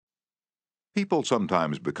People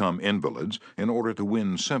sometimes become invalids in order to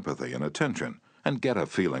win sympathy and attention and get a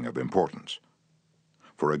feeling of importance.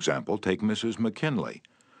 For example, take Mrs. McKinley.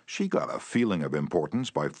 She got a feeling of importance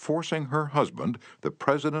by forcing her husband, the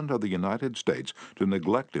President of the United States, to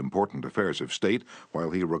neglect important affairs of state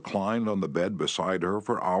while he reclined on the bed beside her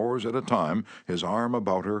for hours at a time, his arm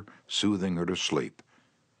about her, soothing her to sleep.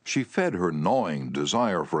 She fed her gnawing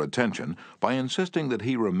desire for attention by insisting that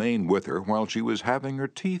he remain with her while she was having her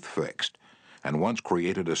teeth fixed, and once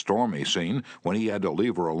created a stormy scene when he had to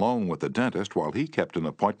leave her alone with the dentist while he kept an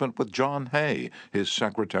appointment with John Hay, his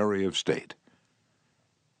Secretary of State.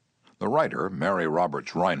 The writer, Mary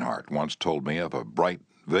Roberts Reinhardt, once told me of a bright,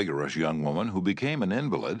 vigorous young woman who became an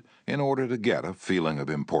invalid in order to get a feeling of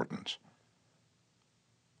importance.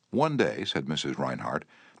 One day, said Mrs. Reinhardt,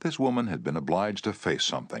 this woman had been obliged to face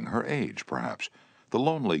something, her age perhaps. The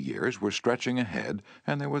lonely years were stretching ahead,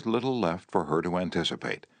 and there was little left for her to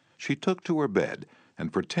anticipate. She took to her bed,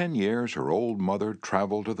 and for 10 years her old mother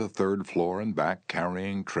traveled to the 3rd floor and back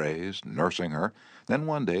carrying trays, nursing her. Then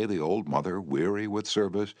one day the old mother, weary with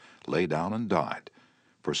service, lay down and died.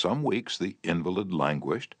 For some weeks the invalid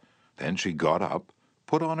languished. Then she got up,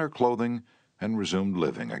 put on her clothing, and resumed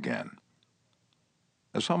living again.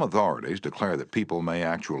 Some authorities declare that people may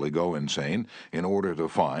actually go insane in order to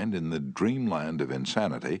find, in the dreamland of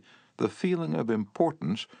insanity, the feeling of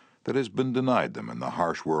importance that has been denied them in the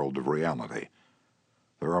harsh world of reality.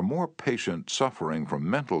 There are more patients suffering from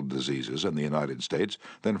mental diseases in the United States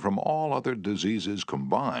than from all other diseases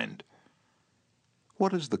combined.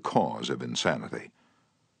 What is the cause of insanity?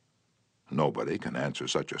 Nobody can answer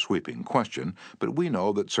such a sweeping question, but we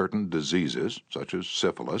know that certain diseases, such as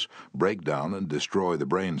syphilis, break down and destroy the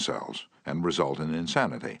brain cells and result in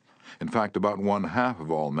insanity. In fact, about 1/2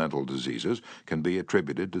 of all mental diseases can be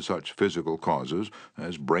attributed to such physical causes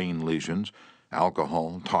as brain lesions,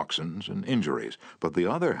 alcohol, toxins, and injuries. But the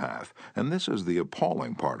other half, and this is the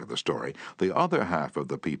appalling part of the story, the other half of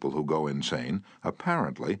the people who go insane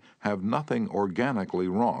apparently have nothing organically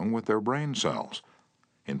wrong with their brain cells.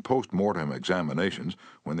 In post-mortem examinations,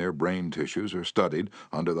 when their brain tissues are studied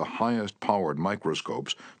under the highest-powered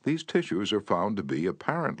microscopes, these tissues are found to be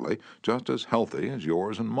apparently just as healthy as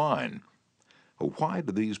yours and mine. Why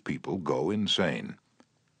do these people go insane?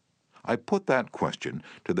 I put that question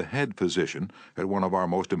to the head physician at one of our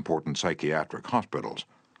most important psychiatric hospitals.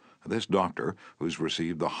 This doctor, who's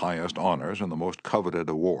received the highest honors and the most coveted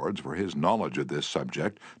awards for his knowledge of this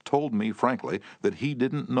subject, told me frankly that he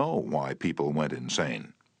didn't know why people went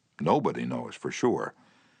insane. Nobody knows for sure.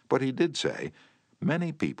 But he did say,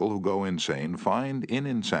 many people who go insane find in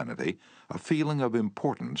insanity a feeling of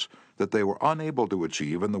importance that they were unable to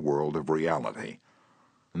achieve in the world of reality.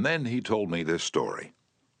 And then he told me this story.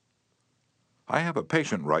 I have a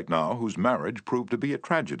patient right now whose marriage proved to be a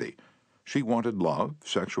tragedy. She wanted love,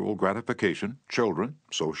 sexual gratification, children,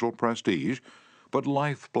 social prestige, but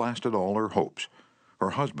life blasted all her hopes.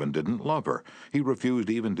 Her husband didn't love her. He refused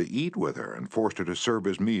even to eat with her and forced her to serve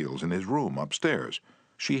his meals in his room upstairs.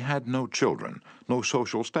 She had no children, no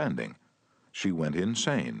social standing. She went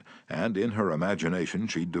insane, and in her imagination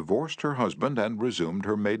she divorced her husband and resumed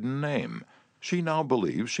her maiden name. She now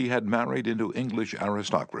believes she had married into English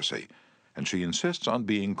aristocracy, and she insists on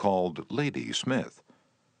being called Lady Smith.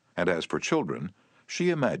 And as for children, she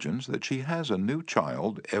imagines that she has a new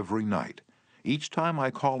child every night. Each time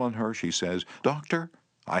I call on her, she says, "Doctor,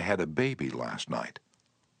 I had a baby last night."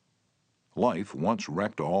 Life once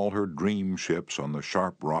wrecked all her dream ships on the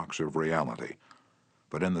sharp rocks of reality.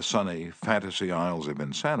 But in the sunny fantasy isles of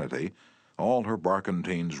insanity, all her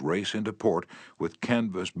barkentines race into port with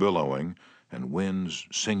canvas billowing and winds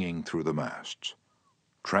singing through the masts.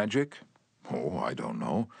 Tragic? Oh, I don't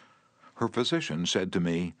know. Her physician said to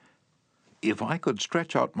me, "If I could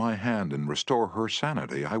stretch out my hand and restore her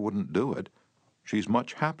sanity, I wouldn't do it. She's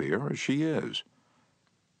much happier as she is."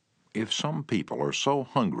 If some people are so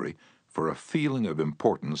hungry for a feeling of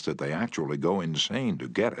importance that they actually go insane to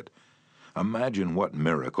get it, imagine what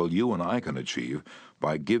miracle you and I can achieve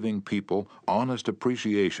by giving people honest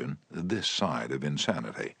appreciation this side of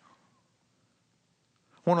insanity.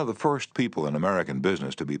 One of the first people in American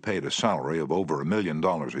business to be paid a salary of over $1 million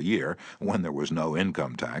a year when there was no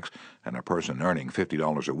income tax and a person earning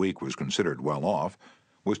 $50 a week was considered well off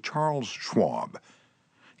was Charles Schwab.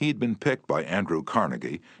 He had been picked by Andrew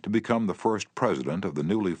Carnegie to become the first president of the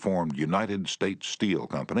newly formed United States Steel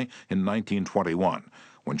Company in 1921,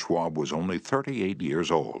 when Schwab was only 38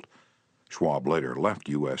 years old. Schwab later left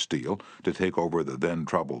U.S. Steel to take over the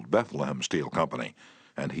then-troubled Bethlehem Steel Company,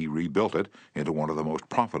 and he rebuilt it into one of the most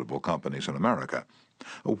profitable companies in America.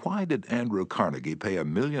 Why did Andrew Carnegie pay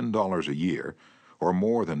 $1 million a year or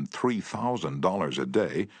more than $3,000 a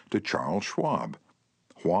day to Charles Schwab.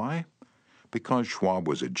 Why? Because Schwab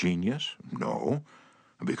was a genius? No.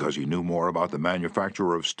 Because he knew more about the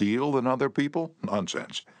manufacture of steel than other people?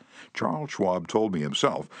 Nonsense. Charles Schwab told me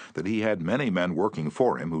himself that he had many men working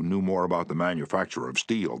for him who knew more about the manufacture of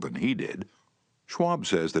steel than he did. Schwab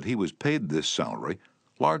says that he was paid this salary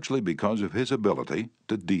largely because of his ability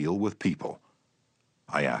to deal with people.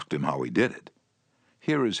 I asked him how he did it.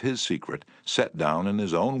 Here is his secret, set down in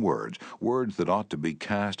his own words, words that ought to be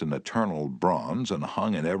cast in eternal bronze and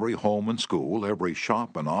hung in every home and school, every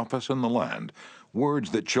shop and office in the land, words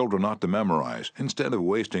that children ought to memorize, instead of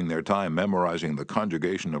wasting their time memorizing the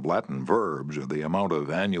conjugation of Latin verbs or the amount of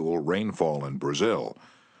annual rainfall in Brazil,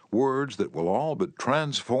 words that will all but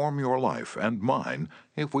transform your life and mine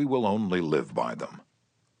if we will only live by them.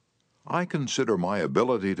 I consider my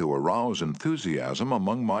ability to arouse enthusiasm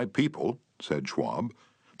among my people, said Schwab,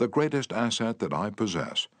 the greatest asset that I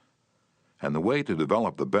possess. And the way to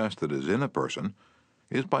develop the best that is in a person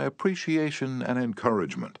is by appreciation and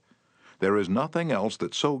encouragement. There is nothing else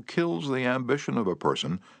that so kills the ambition of a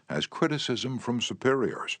person as criticism from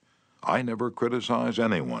superiors. I never criticize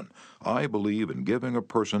anyone. I believe in giving a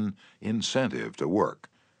person incentive to work.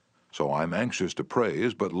 So I'm anxious to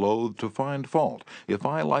praise, but loath to find fault. If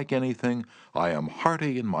I like anything, I am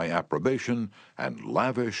hearty in my approbation and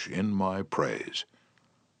lavish in my praise.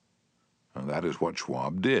 And that is what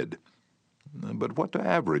Schwab did. But what do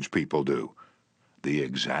average people do? The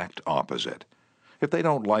exact opposite. If they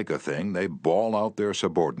don't like a thing, they bawl out their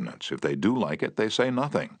subordinates. If they do like it, they say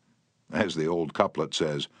nothing. As the old couplet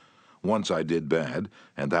says, once I did bad,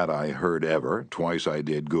 and that I heard ever. Twice I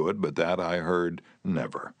did good, but that I heard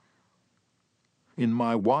never. In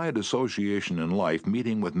my wide association in life,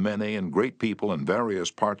 meeting with many and great people in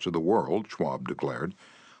various parts of the world, Schwab declared,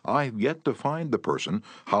 I have yet to find the person,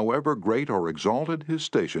 however great or exalted his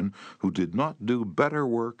station, who did not do better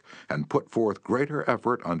work and put forth greater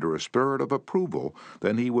effort under a spirit of approval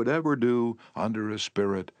than he would ever do under a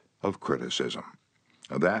spirit of criticism.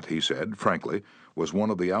 That, he said, frankly, was one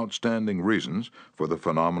of the outstanding reasons for the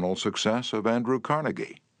phenomenal success of Andrew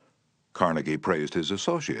Carnegie. Carnegie praised his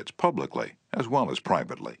associates publicly as well as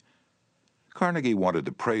privately. Carnegie wanted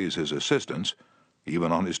to praise his assistants,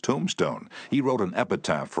 even on his tombstone. He wrote an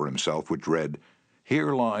epitaph for himself which read,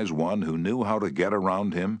 "Here lies one who knew how to get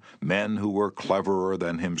around him men who were cleverer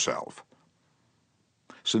than himself."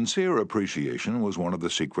 Sincere appreciation was one of the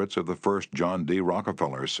secrets of the first John D.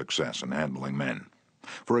 Rockefeller's success in handling men.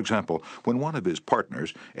 For example, when one of his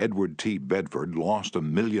partners, Edward T. Bedford, lost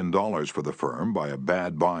 $1 million for the firm by a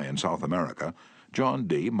bad buy in South America, John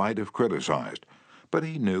D. might have criticized. But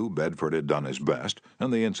he knew Bedford had done his best,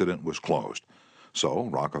 and the incident was closed. So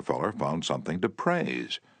Rockefeller found something to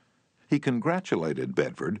praise. He congratulated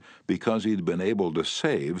Bedford because he'd been able to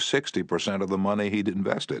save 60% of the money he'd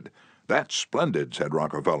invested. "That's splendid," said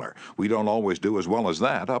Rockefeller. "We don't always do as well as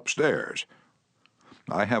that upstairs."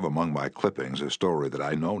 I have among my clippings a story that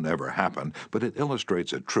I know never happened, but it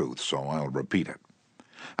illustrates a truth, so I'll repeat it.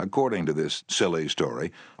 According to this silly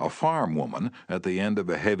story, a farm woman, at the end of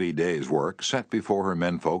a heavy day's work, set before her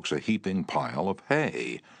menfolks a heaping pile of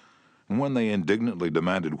hay. And when they indignantly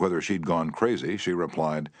demanded whether she'd gone crazy, she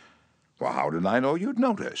replied, "Well, how did I know you'd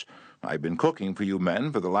notice? I've been cooking for you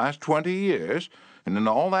men for the last 20 years, and in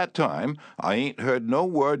all that time I ain't heard no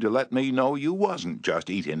word to let me know you wasn't just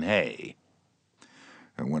eating hay."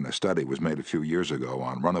 And when a study was made a few years ago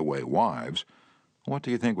on runaway wives, what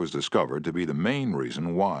do you think was discovered to be the main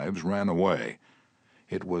reason wives ran away?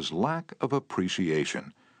 It was lack of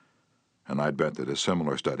appreciation. And I'd bet that a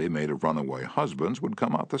similar study made of runaway husbands would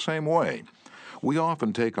come out the same way. We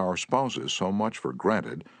often take our spouses so much for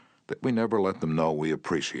granted that we never let them know we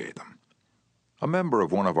appreciate them. A member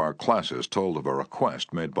of one of our classes told of a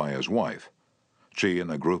request made by his wife. She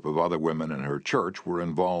and a group of other women in her church were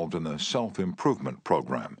involved in a self-improvement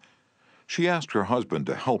program. She asked her husband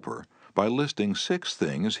to help her by listing 6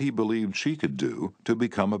 things he believed she could do to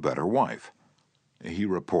become a better wife. He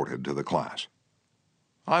reported to the class,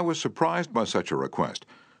 "I was surprised by such a request.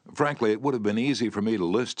 Frankly, it would have been easy for me to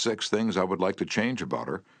list 6 things I would like to change about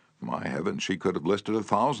her. My heavens, she could have listed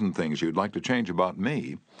 1,000 things you'd like to change about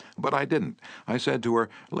me. But I didn't. I said to her,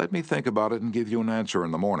 'Let me think about it and give you an answer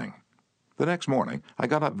in the morning.' The next morning, I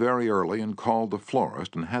got up very early and called the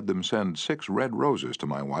florist and had them send 6 red roses to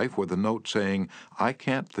my wife with a note saying, 'I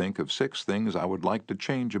can't think of 6 things I would like to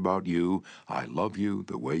change about you. I love you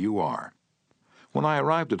the way you are.' When I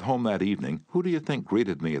arrived at home that evening, who do you think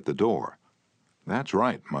greeted me at the door? That's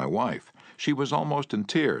right, my wife. She was almost in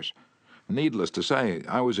tears. Needless to say,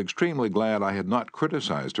 I was extremely glad I had not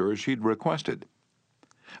criticized her as she'd requested.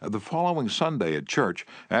 The following Sunday at church,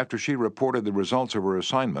 after she reported the results of her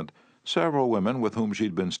assignment, several women with whom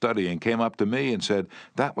she'd been studying came up to me and said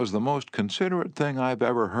that was the most considerate thing I've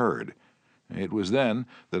ever heard. It was then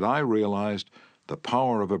that I realized the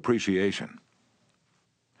power of appreciation.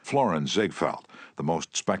 Florence Ziegfeld, the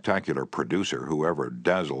most spectacular producer who ever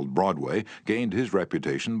dazzled Broadway, gained his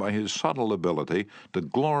reputation by his subtle ability to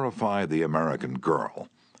glorify the American girl.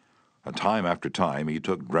 Time after time, he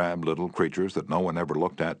took drab little creatures that no one ever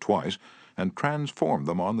looked at twice and transformed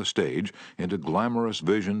them on the stage into glamorous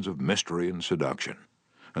visions of mystery and seduction.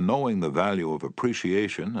 And knowing the value of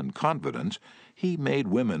appreciation and confidence, he made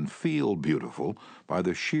women feel beautiful by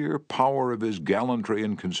the sheer power of his gallantry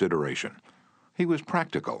and consideration. He was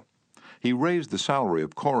practical. He raised the salary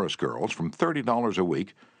of chorus girls from $30 a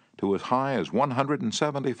week to as high as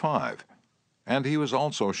 $175. And he was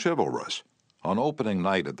also chivalrous. On opening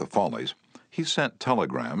night at the Follies, he sent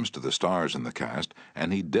telegrams to the stars in the cast,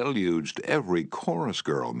 and he deluged every chorus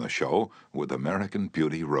girl in the show with American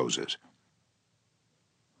Beauty roses.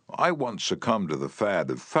 I once succumbed to the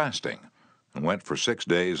fad of fasting and went for 6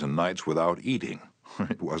 days and nights without eating.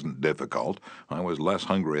 It wasn't difficult. I was less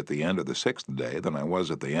hungry at the end of the 6th day than I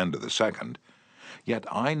was at the end of the 2nd. Yet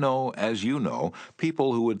I know, as you know,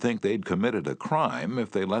 people who would think they'd committed a crime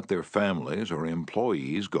if they let their families or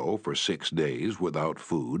employees go for 6 days without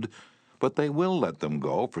food, but they will let them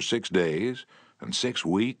go for 6 days and 6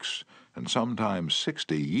 weeks and sometimes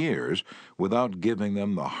 60 years without giving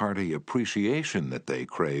them the hearty appreciation that they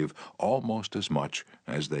crave almost as much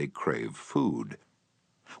as they crave food.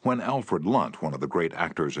 When Alfred Lunt, one of the great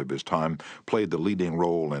actors of his time, played the leading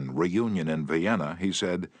role in Reunion in Vienna, he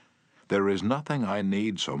said, "There is nothing I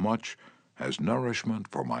need so much as nourishment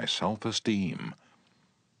for my self-esteem."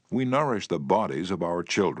 We nourish the bodies of our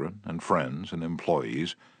children and friends and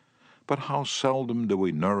employees, but how seldom do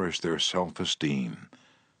we nourish their self-esteem?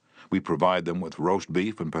 We provide them with roast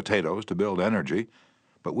beef and potatoes to build energy,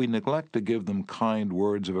 but we neglect to give them kind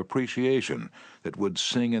words of appreciation that would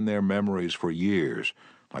sing in their memories for years,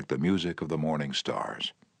 like the music of the morning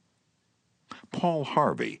stars. Paul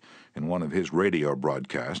Harvey, in one of his radio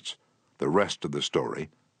broadcasts, The Rest of the Story,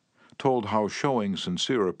 told how showing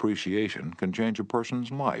sincere appreciation can change a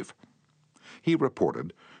person's life. He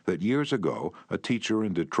reported that years ago a teacher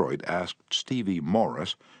in Detroit asked Stevie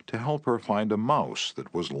Morris to help her find a mouse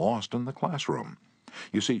that was lost in the classroom.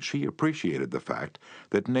 You see, she appreciated the fact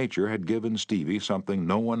that nature had given Stevie something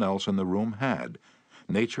no one else in the room had.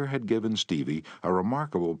 Nature had given Stevie a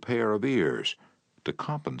remarkable pair of ears to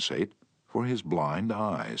compensate for his blind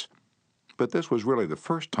eyes. But this was really the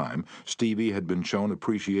first time Stevie had been shown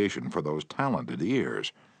appreciation for those talented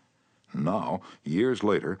ears. Now, years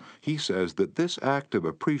later, he says that this act of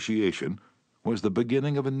appreciation was the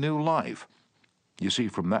beginning of a new life. You see,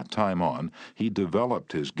 from that time on, he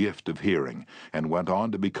developed his gift of hearing and went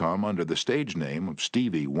on to become, under the stage name of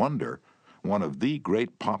Stevie Wonder, one of the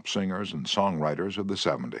great pop singers and songwriters of the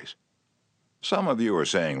 70s. Some of you are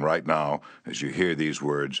saying right now, as you hear these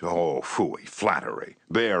words, "Oh, phooey, flattery,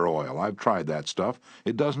 bear oil, I've tried that stuff.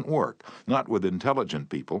 It doesn't work, not with intelligent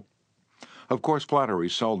people." Of course, flattery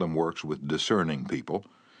seldom works with discerning people.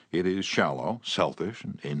 It is shallow, selfish,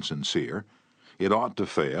 and insincere. It ought to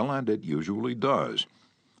fail, and it usually does.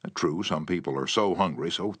 True, some people are so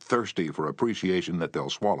hungry, so thirsty for appreciation that they'll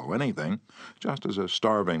swallow anything, just as a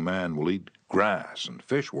starving man will eat grass and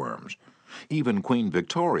fishworms. Even Queen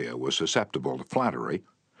Victoria was susceptible to flattery.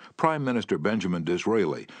 Prime Minister Benjamin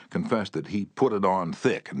Disraeli confessed that he put it on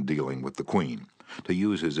thick in dealing with the Queen. To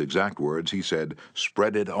use his exact words, he said,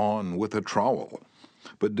 "Spread it on with a trowel."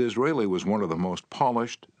 But Disraeli was one of the most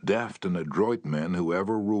polished, deft, and adroit men who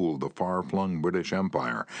ever ruled the far-flung British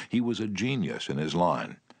Empire. He was a genius in his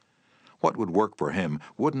line. What would work for him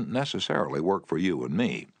wouldn't necessarily work for you and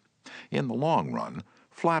me. In the long run,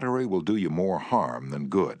 flattery will do you more harm than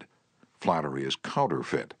good. Flattery is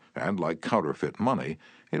counterfeit, and like counterfeit money,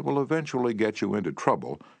 it will eventually get you into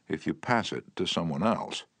trouble if you pass it to someone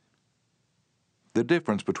else. The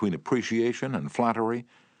difference between appreciation and flattery,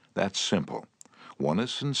 that's simple. One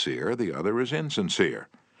is sincere, the other is insincere.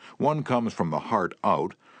 One comes from the heart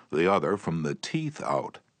out, the other from the teeth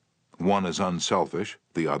out. One is unselfish,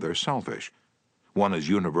 the other selfish. One is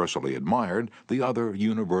universally admired, the other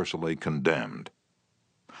universally condemned.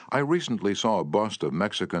 I recently saw a bust of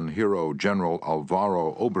Mexican hero General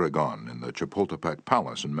Alvaro Obregón in the Chapultepec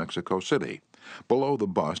Palace in Mexico City. Below the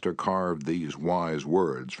bust are carved these wise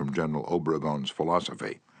words from General Obregón's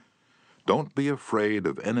philosophy. "Don't be afraid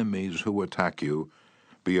of enemies who attack you.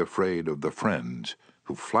 Be afraid of the friends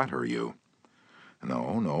who flatter you."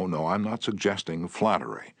 No, I'm not suggesting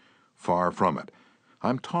flattery. Far from it.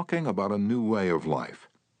 I'm talking about a new way of life.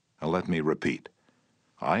 Let me repeat.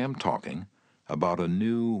 I am talking about a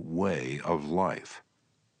new way of life.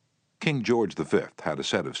 King George V had a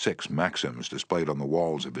set of 6 maxims displayed on the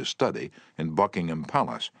walls of his study in Buckingham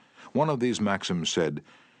Palace. One of these maxims said,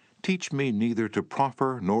 "Teach me neither to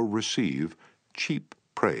proffer nor receive cheap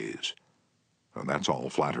praise." Well, that's all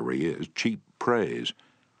flattery is, cheap praise.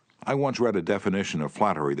 I once read a definition of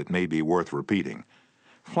flattery that may be worth repeating.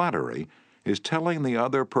 Flattery is telling the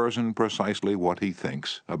other person precisely what he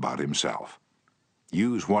thinks about himself.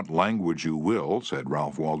 Use what language you will, said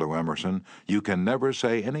Ralph Waldo Emerson, you can never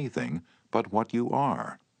say anything but what you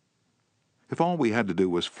are. If all we had to do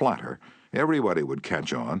was flatter, everybody would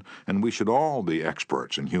catch on, and we should all be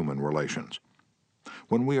experts in human relations.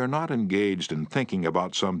 When we are not engaged in thinking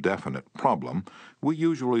about some definite problem, we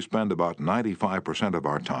usually spend about 95% of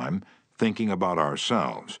our time thinking about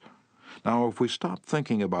ourselves. Now, if we stop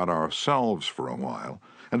thinking about ourselves for a while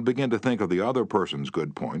and begin to think of the other person's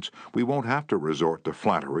good points, we won't have to resort to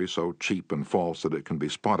flattery so cheap and false that it can be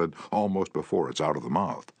spotted almost before it's out of the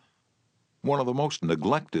mouth. One of the most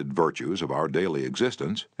neglected virtues of our daily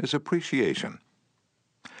existence is appreciation.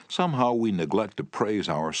 Somehow we neglect to praise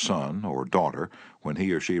our son or daughter when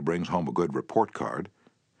he or she brings home a good report card,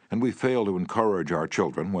 and we fail to encourage our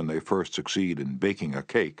children when they first succeed in baking a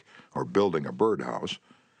cake or building a birdhouse.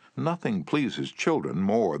 Nothing pleases children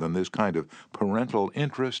more than this kind of parental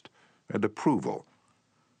interest and approval.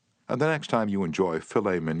 And the next time you enjoy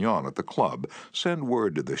filet mignon at the club, send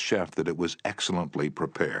word to the chef that it was excellently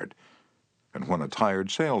prepared. And when a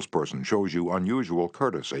tired salesperson shows you unusual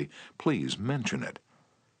courtesy, please mention it.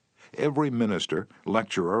 Every minister,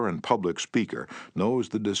 lecturer, and public speaker knows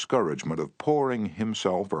the discouragement of pouring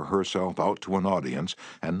himself or herself out to an audience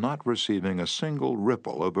and not receiving a single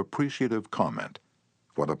ripple of appreciative comment.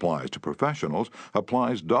 What applies to professionals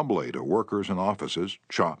applies doubly to workers in offices,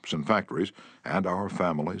 shops, and factories, and our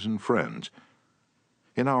families and friends.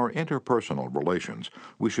 In our interpersonal relations,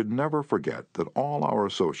 we should never forget that all our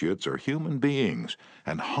associates are human beings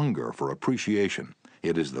and hunger for appreciation.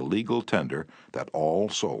 It is the legal tender that all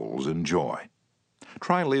souls enjoy.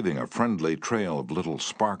 Try leaving a friendly trail of little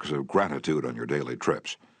sparks of gratitude on your daily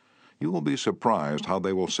trips. You will be surprised how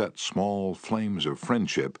they will set small flames of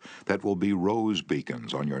friendship that will be rose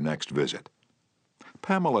beacons on your next visit.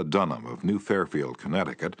 Pamela Dunham of New Fairfield,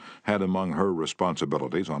 Connecticut, had among her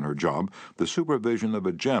responsibilities on her job the supervision of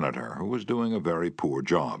a janitor who was doing a very poor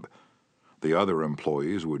job. The other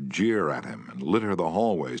employees would jeer at him and litter the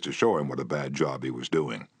hallways to show him what a bad job he was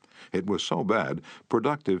doing. It was so bad,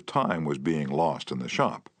 productive time was being lost in the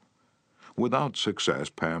shop. Without success,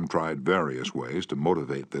 Pam tried various ways to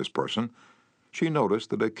motivate this person. She noticed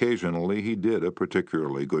that occasionally he did a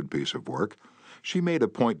particularly good piece of work. She made a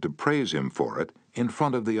point to praise him for it in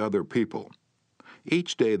front of the other people.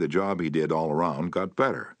 Each day the job he did all around got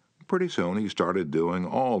better. Pretty soon he started doing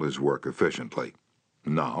all his work efficiently.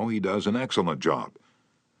 Now he does an excellent job,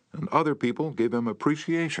 and other people give him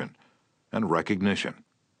appreciation and recognition.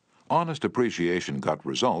 Honest appreciation got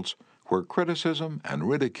results where criticism and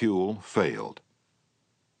ridicule failed.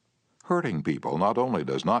 Hurting people not only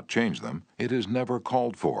does not change them, it is never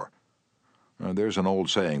called for. There's an old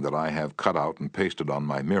saying that I have cut out and pasted on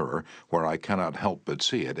my mirror where I cannot help but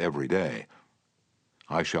see it every day.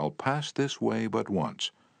 I shall pass this way but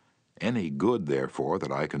once. Any good, therefore,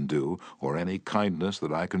 that I can do, or any kindness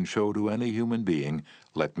that I can show to any human being,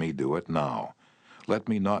 let me do it now. Let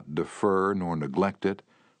me not defer nor neglect it,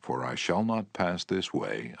 for I shall not pass this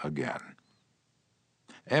way again.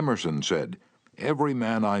 Emerson said, "Every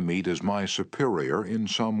man I meet is my superior in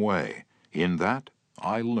some way. In that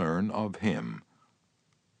I learn of him."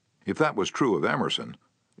 If that was true of Emerson,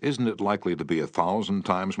 isn't it likely to be 1,000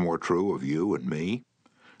 times more true of you and me?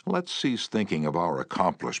 Let's cease thinking of our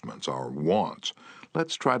accomplishments, our wants.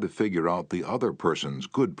 Let's try to figure out the other person's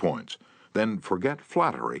good points. Then forget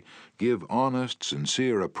flattery. Give honest,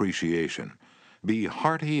 sincere appreciation. Be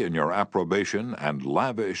hearty in your approbation and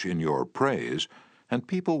lavish in your praise, and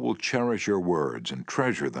people will cherish your words and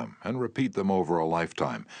treasure them and repeat them over a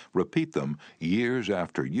lifetime. Repeat them years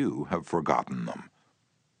after you have forgotten them.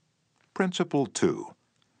 Principle 2.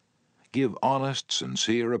 Give honest,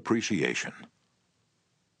 sincere appreciation.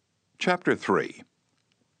 Chapter 3.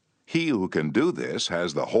 He who can do this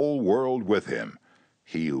has the whole world with him.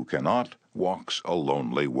 He who cannot walks a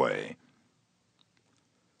lonely way.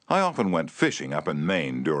 I often went fishing up in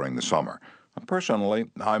Maine during the summer. Personally,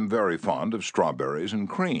 I'm very fond of strawberries and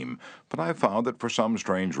cream, but I found that for some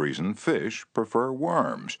strange reason fish prefer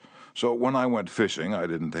worms. So when I went fishing, I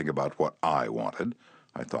didn't think about what I wanted.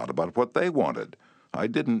 I thought about what they wanted. I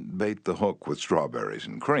didn't bait the hook with strawberries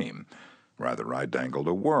and cream. Rather, I dangled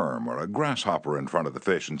a worm or a grasshopper in front of the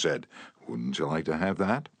fish and said, "Wouldn't you like to have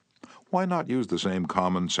that?" Why not use the same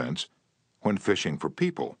common sense when fishing for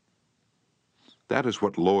people? That is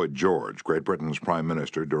what Lloyd George, Great Britain's Prime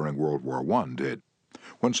Minister during World War I, did.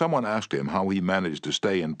 When someone asked him how he managed to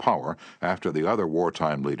stay in power after the other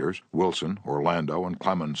wartime leaders, Wilson, Orlando, and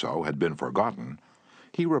Clemenceau, had been forgotten,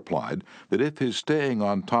 he replied that if his staying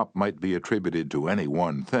on top might be attributed to any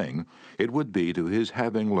one thing, it would be to his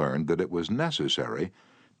having learned that it was necessary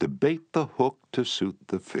to bait the hook to suit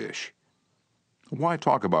the fish. Why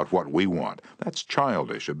talk about what we want? That's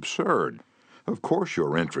childish, absurd. Of course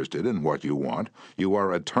you're interested in what you want. You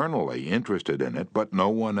are eternally interested in it, but no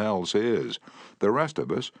one else is. The rest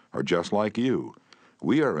of us are just like you.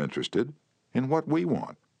 We are interested in what we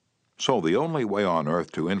want. So the only way on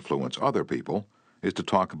earth to influence other people is to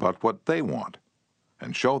talk about what they want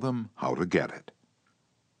and show them how to get it.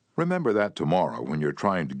 Remember that tomorrow when you're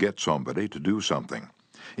trying to get somebody to do something.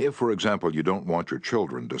 If, for example, you don't want your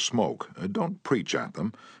children to smoke, don't preach at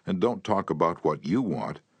them and don't talk about what you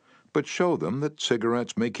want, but show them that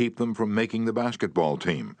cigarettes may keep them from making the basketball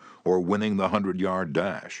team or winning the 100-yard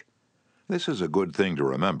dash. This is a good thing to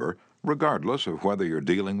remember, regardless of whether you're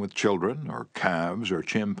dealing with children or calves or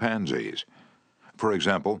chimpanzees. For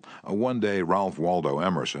example, one day Ralph Waldo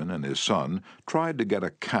Emerson and his son tried to get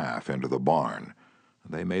a calf into the barn.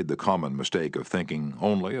 They made the common mistake of thinking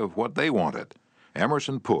only of what they wanted.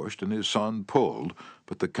 Emerson pushed and his son pulled,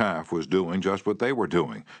 but the calf was doing just what they were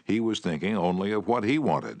doing. He was thinking only of what he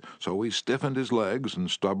wanted, so he stiffened his legs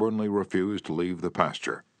and stubbornly refused to leave the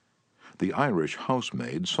pasture. The Irish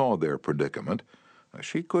housemaid saw their predicament.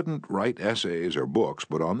 She couldn't write essays or books,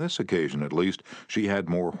 but on this occasion at least she had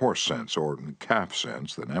more horse sense or calf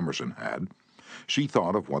sense than Emerson had. She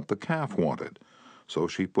thought of what the calf wanted. So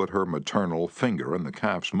she put her maternal finger in the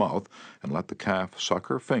calf's mouth and let the calf suck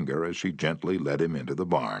her finger as she gently led him into the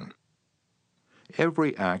barn.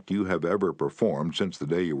 Every act you have ever performed since the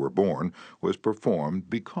day you were born was performed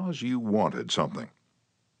because you wanted something.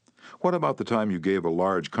 What about the time you gave a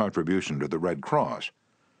large contribution to the Red Cross?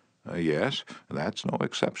 Yes, that's no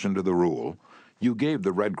exception to the rule. You gave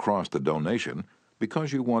the Red Cross the donation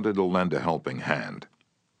because you wanted to lend a helping hand.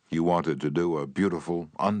 You wanted to do a beautiful,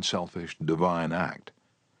 unselfish, divine act.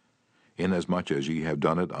 Inasmuch as ye have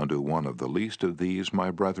done it unto one of the least of these,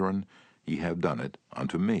 my brethren, ye have done it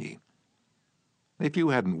unto me. If you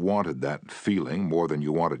hadn't wanted that feeling more than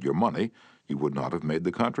you wanted your money, you would not have made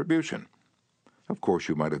the contribution. Of course,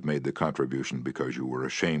 you might have made the contribution because you were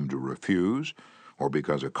ashamed to refuse, or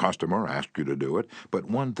because a customer asked you to do it, but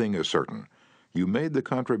one thing is certain. You made the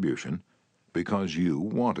contribution because you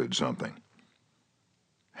wanted something.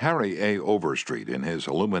 Harry A. Overstreet, in his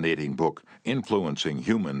illuminating book, Influencing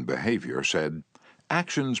Human Behavior, said,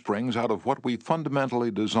 "Action springs out of what we fundamentally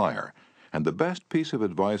desire, and the best piece of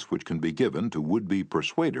advice which can be given to would-be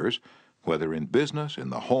persuaders, whether in business, in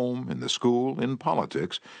the home, in the school, in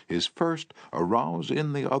politics, is first arouse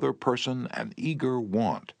in the other person an eager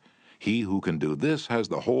want. He who can do this has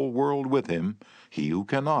the whole world with him. He who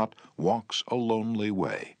cannot walks a lonely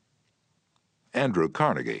way." Andrew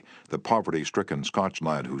Carnegie, the poverty-stricken Scotch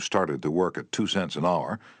lad who started to work at 2 cents an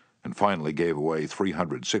hour and finally gave away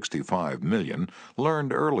 $365 million,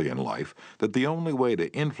 learned early in life that the only way to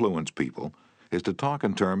influence people is to talk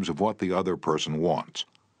in terms of what the other person wants.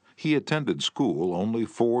 He attended school only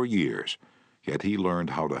 4 years, yet he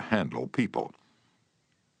learned how to handle people.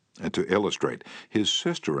 And to illustrate, his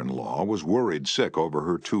sister-in-law was worried sick over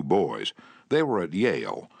her 2 boys. They were at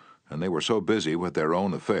Yale, and they were so busy with their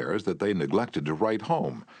own affairs that they neglected to write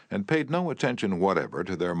home and paid no attention whatever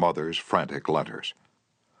to their mother's frantic letters.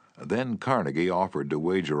 Then Carnegie offered to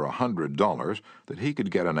wager $100 that he could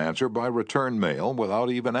get an answer by return mail without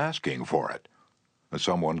even asking for it.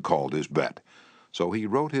 Someone called his bet, so he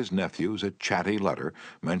wrote his nephews a chatty letter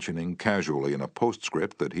mentioning casually in a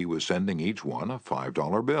postscript that he was sending each one a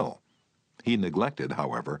 $5 bill. He neglected,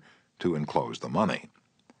 however, to enclose the money.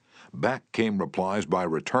 Back came replies by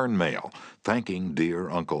return mail, thanking dear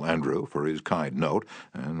Uncle Andrew for his kind note,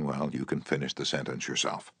 and, well, you can finish the sentence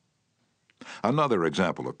yourself. Another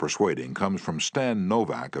example of persuading comes from Stan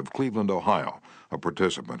Novak of Cleveland, Ohio, a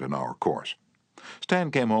participant in our course. Stan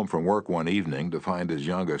came home from work one evening to find his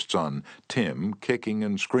youngest son, Tim, kicking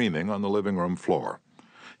and screaming on the living room floor.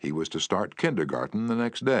 He was to start kindergarten the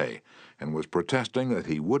next day, and was protesting that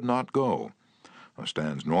he would not go.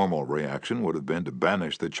 Stan's normal reaction would have been to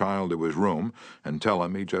banish the child to his room and tell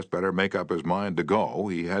him he just better make up his mind to go.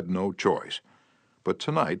 He had no choice. But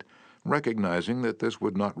tonight, recognizing that this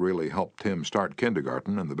would not really help Tim start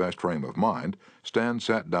kindergarten in the best frame of mind, Stan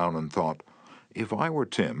sat down and thought, if I were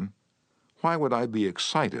Tim, Why would I be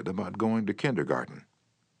excited about going to kindergarten?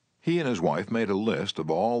 He and his wife made a list of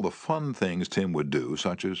all the fun things Tim would do,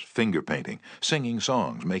 such as finger painting, singing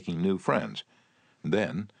songs, making new friends.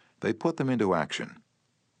 Then they put them into action.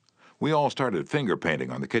 We all started finger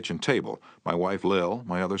painting on the kitchen table, my wife Lil,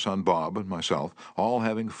 my other son Bob, and myself, all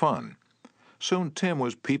having fun. Soon Tim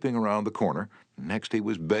was peeping around the corner. Next he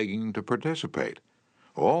was begging to participate.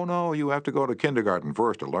 "Oh no, you have to go to kindergarten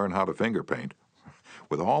first to learn how to finger paint."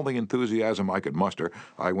 With all the enthusiasm I could muster,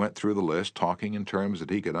 I went through the list, talking in terms that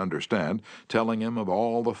he could understand, telling him of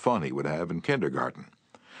all the fun he would have in kindergarten.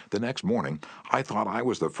 The next morning, I thought I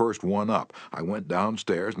was the first one up. I went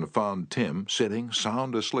downstairs and found Tim sitting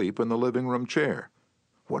sound asleep in the living room chair.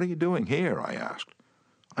 "What are you doing here?" I asked.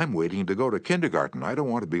 "I'm waiting to go to kindergarten. I don't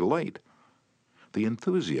want to be late." The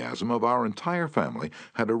enthusiasm of our entire family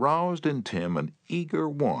had aroused in Tim an eager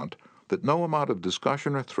want that no amount of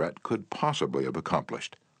discussion or threat could possibly have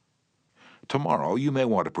accomplished. Tomorrow you may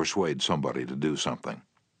want to persuade somebody to do something.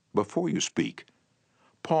 Before you speak,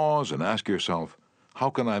 pause and ask yourself, how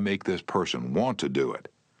can I make this person want to do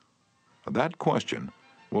it? That question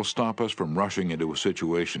will stop us from rushing into a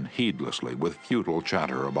situation heedlessly with futile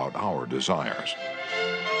chatter about our desires.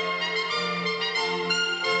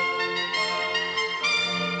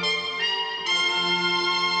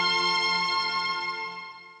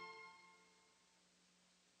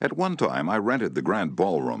 At one time, I rented the grand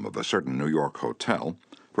ballroom of a certain New York hotel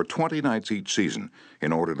for 20 nights each season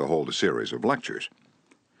in order to hold a series of lectures.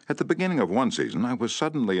 At the beginning of one season, I was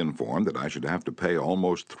suddenly informed that I should have to pay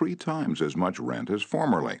almost 3 times as much rent as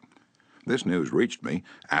formerly. This news reached me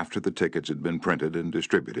after the tickets had been printed and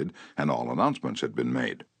distributed and all announcements had been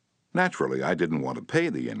made. Naturally, I didn't want to pay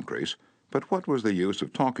the increase, but what was the use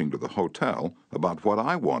of talking to the hotel about what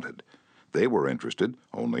I wanted? They were interested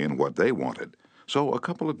only in what they wanted. So a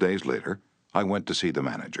couple of days later, I went to see the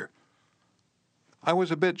manager. "I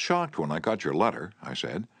was a bit shocked when I got your letter," I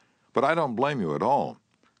said, "but I don't blame you at all.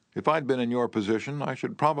 If I'd been in your position, I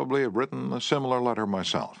should probably have written a similar letter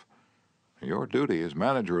myself. Your duty as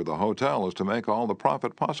manager of the hotel is to make all the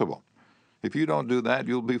profit possible. If you don't do that,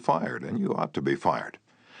 you'll be fired, and you ought to be fired.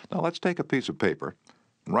 Now let's take a piece of paper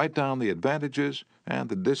and write down the advantages and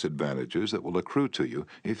the disadvantages that will accrue to you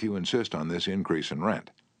if you insist on this increase in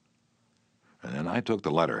rent." And then I took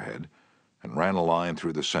the letterhead and ran a line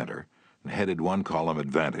through the center and headed one column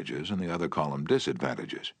advantages and the other column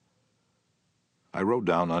disadvantages. I wrote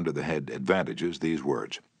down under the head advantages these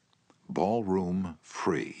words: ballroom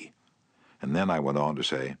free. And then I went on to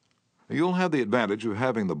say, "You'll have the advantage of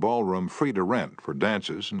having the ballroom free to rent for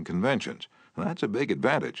dances and conventions. And that's a big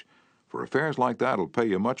advantage, for affairs like that will pay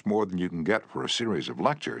you much more than you can get for a series of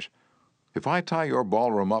lectures. If I tie your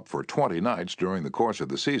ballroom up for 20 nights during the course of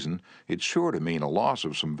the season, it's sure to mean a loss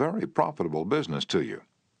of some very profitable business to you.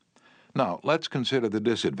 Now, let's consider the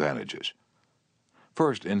disadvantages.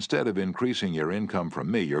 First, instead of increasing your income from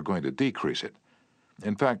me, you're going to decrease it.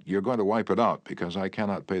 In fact, you're going to wipe it out because I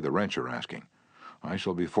cannot pay the rent you're asking. I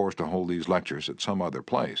shall be forced to hold these lectures at some other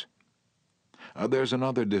place. There's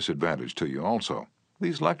another disadvantage to you also.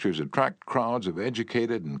 These lectures attract crowds of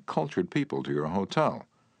educated and cultured people to your hotel.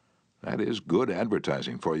 That is good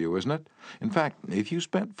advertising for you, isn't it? In fact, if you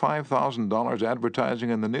spent $5,000 advertising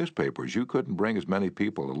in the newspapers, you couldn't bring as many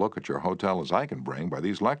people to look at your hotel as I can bring by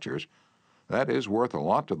these lectures. That is worth a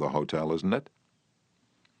lot to the hotel, isn't it?"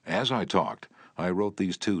 As I talked, I wrote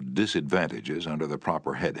these 2 disadvantages under the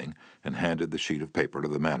proper heading and handed the sheet of paper to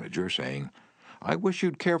the manager, saying, "I wish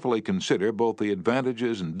you'd carefully consider both the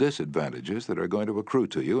advantages and disadvantages that are going to accrue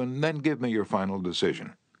to you, and then give me your final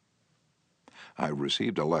decision." I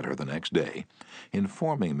received a letter the next day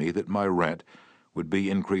informing me that my rent would be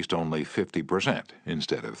increased only 50%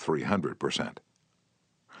 instead of 300%.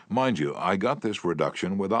 Mind you, I got this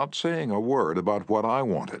reduction without saying a word about what I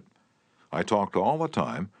wanted. I talked all the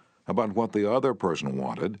time about what the other person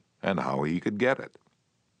wanted and how he could get it.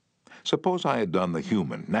 Suppose I had done the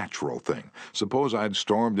human, natural thing. Suppose I'd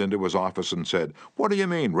stormed into his office and said, "What do you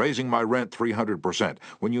mean, raising my rent 300%,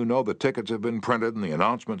 when you know the tickets have been printed and the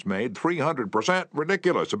announcements made? 300%?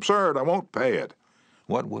 Ridiculous, absurd, I won't pay it."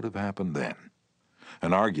 What would have happened then?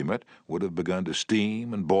 An argument would have begun to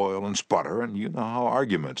steam and boil and sputter, and you know how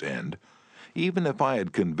arguments end. Even if I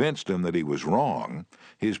had convinced him that he was wrong,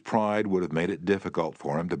 his pride would have made it difficult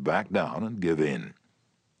for him to back down and give in.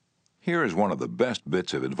 Here is one of the best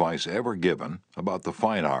bits of advice ever given about the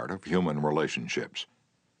fine art of human relationships.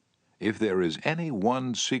 "If there is any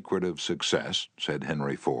one secret of success," said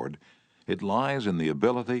Henry Ford, "it lies in the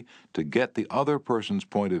ability to get the other person's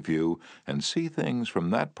point of view and see things from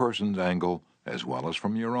that person's angle as well as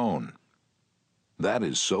from your own." That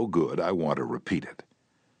is so good I want to repeat it.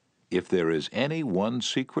 If there is any one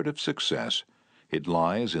secret of success, it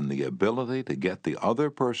lies in the ability to get the other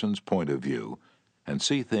person's point of view and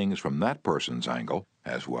see things from that person's angle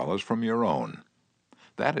as well as from your own.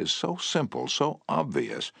 That is so simple, so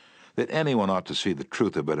obvious, that anyone ought to see the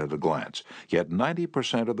truth of it at a glance, yet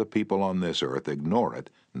 90% of the people on this earth ignore it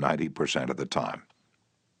 90% of the time.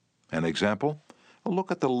 An example?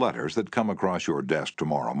 Look at the letters that come across your desk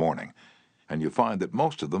tomorrow morning, and you find that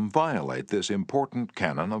most of them violate this important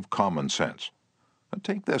canon of common sense.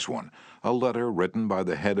 Take this one, a letter written by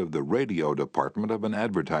the head of the radio department of an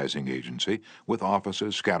advertising agency with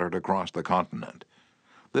offices scattered across the continent.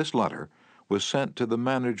 This letter was sent to the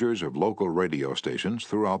managers of local radio stations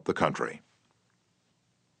throughout the country.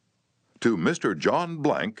 To Mr. John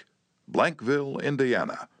Blank, Blankville,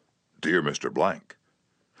 Indiana. Dear Mr. Blank,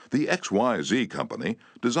 the XYZ Company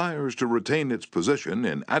desires to retain its position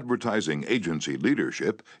in advertising agency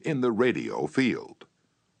leadership in the radio field.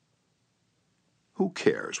 Who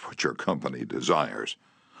cares what your company desires?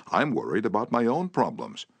 I'm worried about my own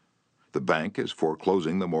problems. The bank is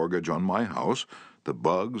foreclosing the mortgage on my house. The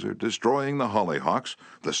bugs are destroying the hollyhocks.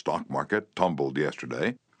 The stock market tumbled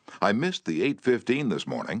yesterday. I missed the 8:15 this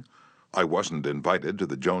morning. I wasn't invited to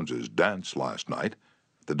the Joneses' dance last night.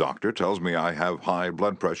 The doctor tells me I have high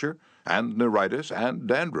blood pressure and neuritis and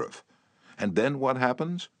dandruff. And then what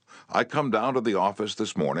happens? I come down to the office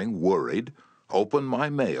this morning worried, open my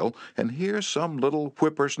mail, and hear some little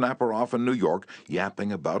whippersnapper off in New York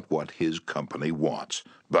yapping about what his company wants.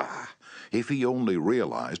 Bah! If he only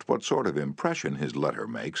realized what sort of impression his letter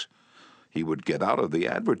makes, he would get out of the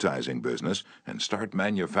advertising business and start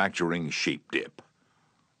manufacturing sheep dip.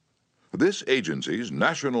 This agency's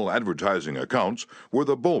national advertising accounts were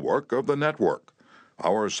the bulwark of the network.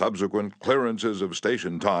 Our subsequent clearances of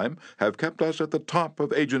station time have kept us at the top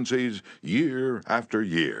of agencies year after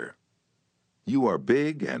year. You are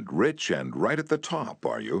big and rich and right at the top,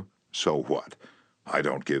 are you? So what? I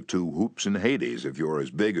don't give two hoops in Hades if you're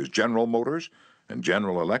as big as General Motors and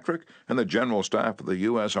General Electric and the General Staff of the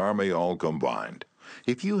U.S. Army all combined.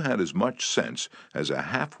 If you had as much sense as a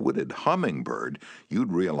half-witted hummingbird,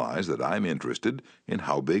 you'd realize that I'm interested in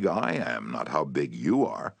how big I am, not how big you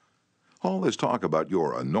are. All this talk about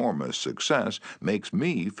your enormous success makes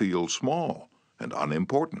me feel small and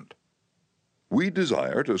unimportant. We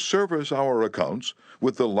desire to service our accounts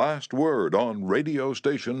with the last word on radio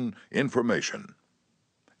station information.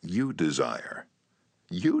 You desire.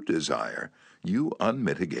 You desire. You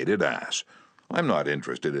unmitigated ass. I'm not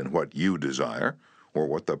interested in what you desire or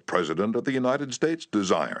what the President of the United States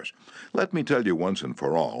desires. Let me tell you once and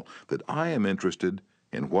for all that I am interested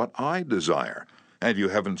in what I desire, and you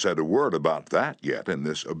haven't said a word about that yet in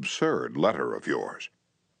this absurd letter of yours.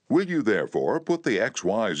 Will you therefore put the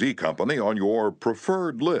XYZ Company on your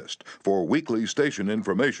preferred list for weekly station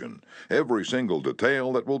information, every single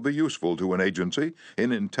detail that will be useful to an agency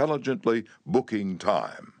in intelligently booking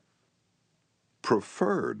time?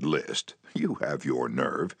 Preferred list? You have your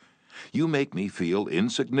nerve. You make me feel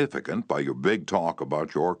insignificant by your big talk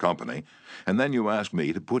about your company, and then you ask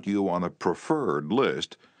me to put you on a preferred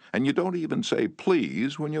list, and you don't even say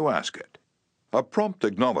please when you ask it. A prompt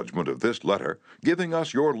acknowledgement of this letter, giving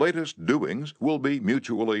us your latest doings, will be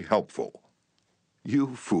mutually helpful.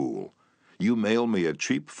 You fool. You mail me a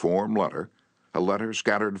cheap form letter, a letter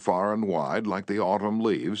scattered far and wide like the autumn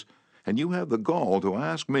leaves, and you have the gall to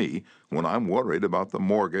ask me, when I'm worried about the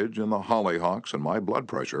mortgage and the hollyhocks and my blood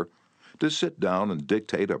pressure, to sit down and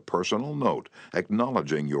dictate a personal note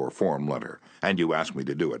acknowledging your form letter, and you ask me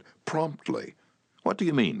to do it promptly. What do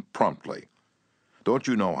you mean, promptly? Don't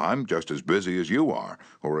you know I'm just as busy as you are,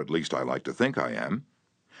 or at least I like to think I am?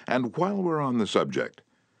 And while we're on the subject,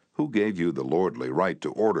 who gave you the lordly right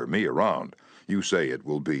to order me around? You say it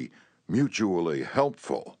will be mutually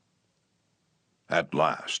helpful. At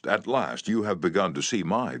last, you have begun to see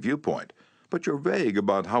my viewpoint, but you're vague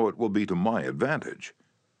about how it will be to my advantage.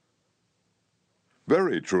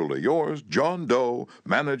 Very truly yours, John Doe,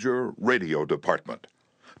 Manager, Radio Department.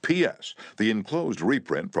 P.S. The enclosed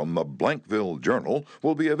reprint from the Blankville Journal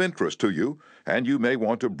will be of interest to you, and you may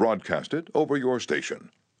want to broadcast it over your station.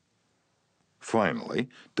 Finally,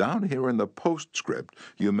 down here in the postscript,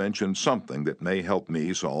 you mentioned something that may help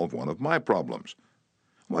me solve one of my problems.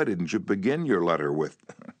 Why didn't you begin your letter with,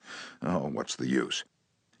 oh, what's the use?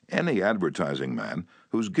 Any advertising man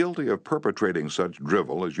who's guilty of perpetrating such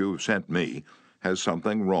drivel as you've sent me has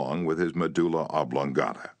something wrong with his medulla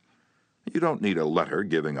oblongata. You don't need a letter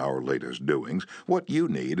giving our latest doings. What you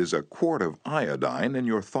need is a quart of iodine in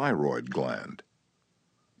your thyroid gland.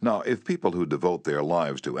 Now, if people who devote their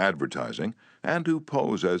lives to advertising and who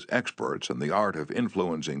pose as experts in the art of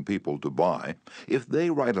influencing people to buy, if they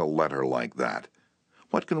write a letter like that,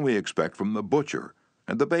 what can we expect from the butcher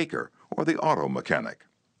and the baker or the auto mechanic?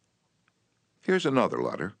 Here's another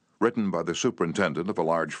letter written by the superintendent of a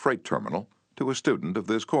large freight terminal to a student of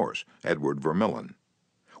this course, Edward Vermillen.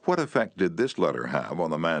 What effect did this letter have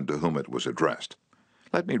on the man to whom it was addressed?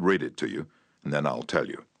 Let me read it to you, and then I'll tell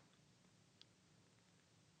you.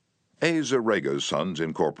 A. Zarrega's Sons,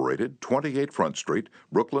 Incorporated, 28 Front Street,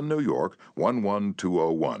 Brooklyn, New York,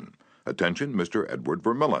 11201. Attention, Mr. Edward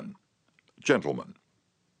Vermillen. Gentlemen,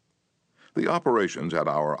 the operations at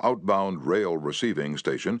our outbound rail receiving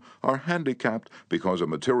station are handicapped because a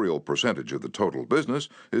material percentage of the total business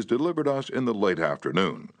is delivered us in the late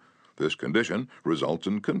afternoon. This condition results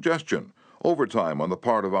in congestion, overtime on the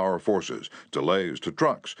part of our forces, delays to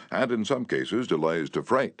trucks, and in some cases delays to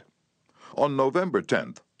freight. On November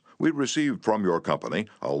 10th, we received from your company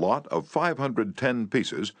a lot of 510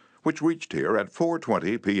 pieces, which reached here at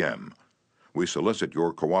 4:20 p.m. We solicit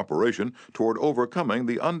your cooperation toward overcoming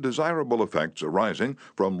the undesirable effects arising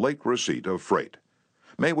from late receipt of freight.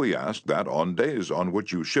 May we ask that on days on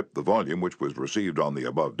which you ship the volume which was received on the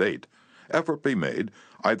above date, effort be made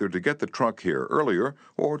either to get the truck here earlier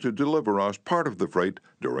or to deliver us part of the freight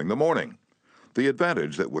during the morning. The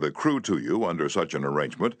advantage that would accrue to you under such an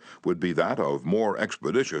arrangement would be that of more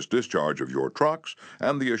expeditious discharge of your trucks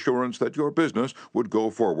and the assurance that your business would go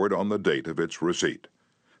forward on the date of its receipt.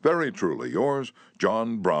 Very truly yours,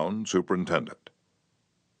 John Brown, Superintendent.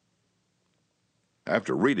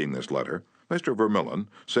 After reading this letter, Mr. Vermillen,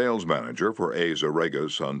 sales manager for A.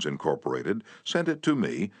 Zarrega's Sons, Incorporated, sent it to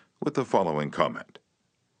me with the following comment.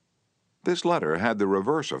 This letter had the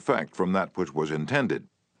reverse effect from that which was intended.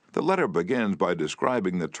 The letter begins by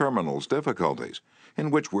describing the terminal's difficulties,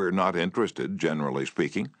 in which we're not interested, generally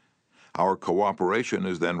speaking. Our cooperation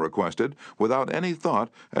is then requested without any thought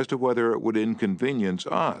as to whether it would inconvenience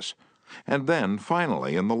us. And then,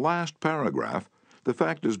 finally, in the last paragraph, the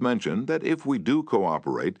fact is mentioned that if we do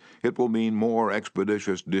cooperate, it will mean more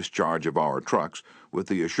expeditious discharge of our trucks, with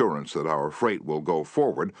the assurance that our freight will go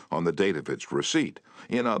forward on the date of its receipt.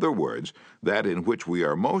 In other words, that in which we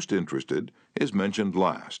are most interested is mentioned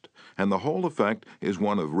last, and the whole effect is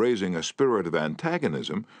one of raising a spirit of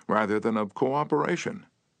antagonism rather than of cooperation.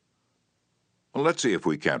 Let's see if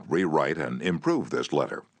we can't rewrite and improve this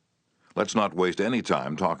letter. Let's not waste any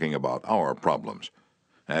time talking about our problems.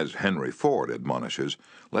 As Henry Ford admonishes,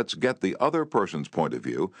 let's get the other person's point of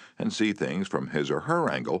view and see things from his or her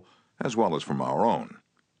angle as well as from our own.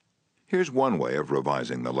 Here's one way of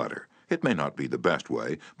revising the letter. It may not be the best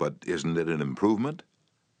way, but isn't it an improvement?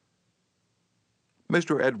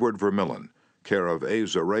 Mr. Edward Vermillen, care of A.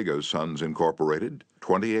 Zarrega's Sons, Incorporated,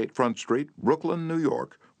 28 Front Street, Brooklyn, New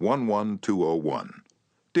York, 11201.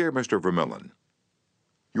 Dear Mr. Vermillen,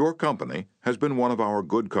 your company has been one of our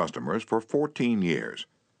good customers for 14 years.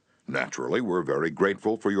 Naturally, we're very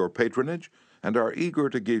grateful for your patronage and are eager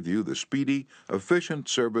to give you the speedy, efficient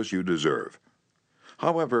service you deserve.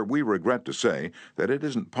 However, we regret to say that it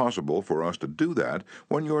isn't possible for us to do that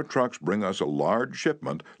when your trucks bring us a large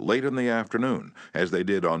shipment late in the afternoon, as they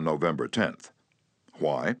did on November 10th.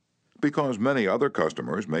 Why? Because many other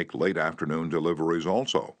customers make late afternoon deliveries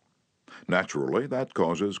also. Naturally, that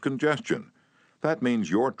causes congestion. That means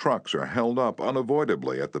your trucks are held up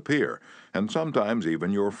unavoidably at the pier, and sometimes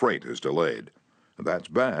even your freight is delayed. That's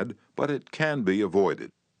bad, but it can be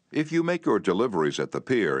avoided. If you make your deliveries at the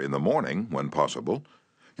pier in the morning, when possible,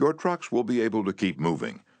 your trucks will be able to keep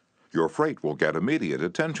moving. Your freight will get immediate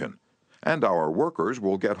attention, and our workers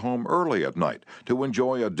will get home early at night to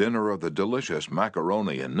enjoy a dinner of the delicious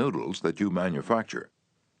macaroni and noodles that you manufacture.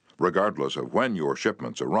 Regardless of when your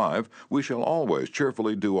shipments arrive, we shall always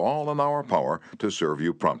cheerfully do all in our power to serve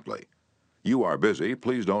you promptly. You are busy.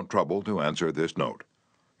 Please don't trouble to answer this note.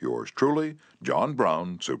 Yours truly, John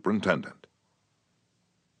Brown, Superintendent.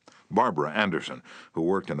 Barbara Anderson, who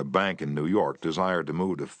worked in a bank in New York, desired to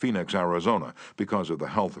move to Phoenix, Arizona because of the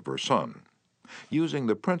health of her son. Using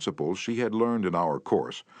the principles she had learned in our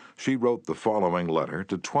course, she wrote the following letter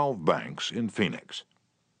to 12 banks in Phoenix.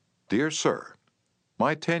 Dear Sir,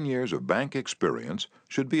 my 10 years of bank experience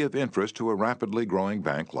should be of interest to a rapidly growing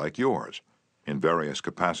bank like yours. In various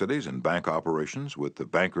capacities in bank operations with the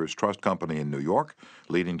Bankers Trust Company in New York,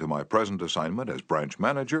 leading to my present assignment as branch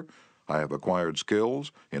manager, I have acquired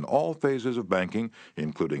skills in all phases of banking,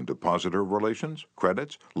 including depositor relations,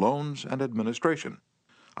 credits, loans, and administration.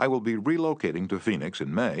 I will be relocating to Phoenix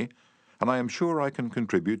in May, and I am sure I can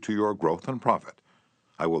contribute to your growth and profit.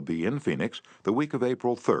 I will be in Phoenix the week of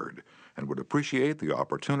April 3rd, and would appreciate the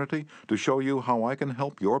opportunity to show you how I can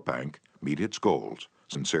help your bank meet its goals.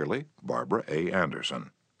 Sincerely, Barbara A.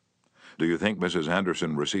 Anderson. Do you think Mrs.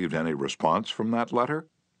 Anderson received any response from that letter?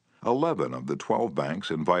 11 of the 12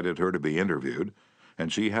 banks invited her to be interviewed,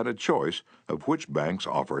 and she had a choice of which bank's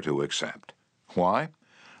offer to accept. Why?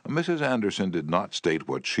 Mrs. Anderson did not state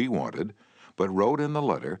what she wanted, but wrote in the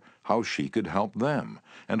letter how she could help them,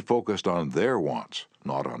 and focused on their wants,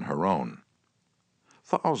 not on her own.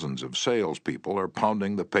 Thousands of salespeople are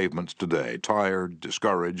pounding the pavements today, tired,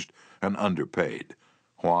 discouraged, and underpaid.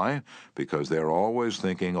 Why? Because they're always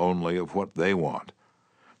thinking only of what they want.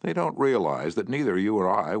 They don't realize that neither you or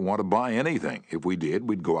I want to buy anything. If we did,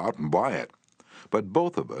 we'd go out and buy it. But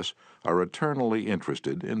both of us are eternally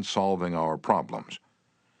interested in solving our problems.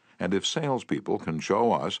 And if salespeople can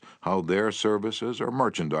show us how their services or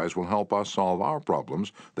merchandise will help us solve our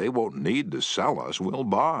problems, they won't need to sell us, we'll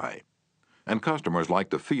buy. And customers like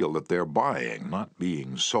to feel that they're buying, not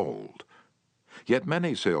being sold. Yet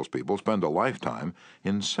many salespeople spend a lifetime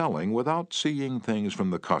in selling without seeing things from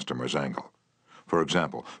the customer's angle. For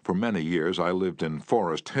example, for many years I lived in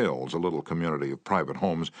Forest Hills, a little community of private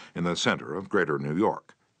homes in the center of Greater New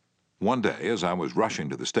York. One day, as I was rushing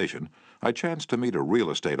to the station, I chanced to meet a real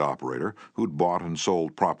estate operator who'd bought and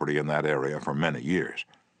sold property in that area for many years.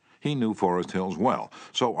 He knew Forest Hills well,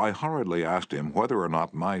 so I hurriedly asked him whether or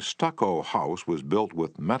not my stucco house was built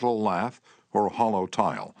with metal lath or hollow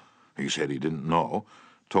tile. He said he didn't know,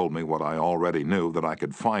 told me what I already knew, that I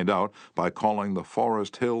could find out by calling the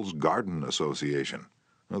Forest Hills Garden Association.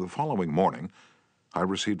 The following morning, I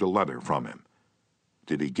received a letter from him.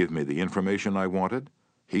 Did he give me the information I wanted?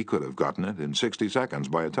 He could have gotten it in 60 seconds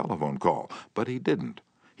by a telephone call, but he didn't.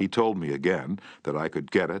 He told me again that I could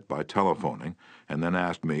get it by telephoning, and then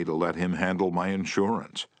asked me to let him handle my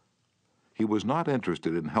insurance. He was not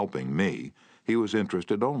interested in helping me. He was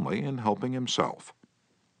interested only in helping himself.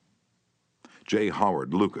 J.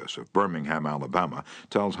 Howard Lucas of Birmingham, Alabama,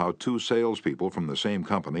 tells how two salespeople from the same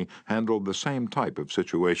company handled the same type of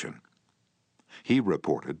situation. He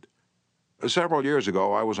reported, "Several years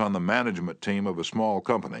ago, I was on the management team of a small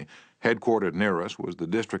company. Headquartered near us was the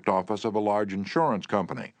district office of a large insurance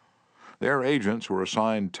company. Their agents were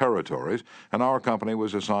assigned territories, and our company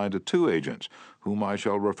was assigned to two agents, whom I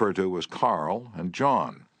shall refer to as Carl and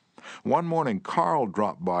John. One morning, Carl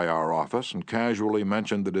dropped by our office and casually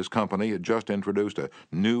mentioned that his company had just introduced a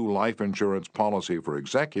new life insurance policy for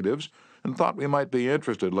executives and thought we might be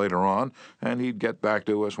interested later on, and he'd get back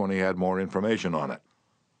to us when he had more information on it.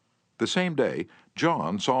 The same day,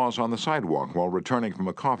 John saw us on the sidewalk while returning from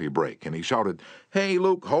a coffee break, and he shouted, 'Hey,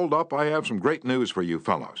 Luke, hold up, I have some great news for you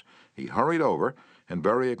fellows.' He hurried over and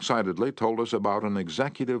very excitedly told us about an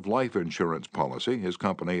executive life insurance policy his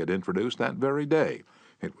company had introduced that very day.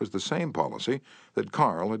 It was the same policy that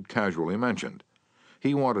Carl had casually mentioned.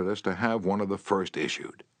 He wanted us to have one of the first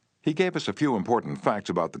issued. He gave us a few important facts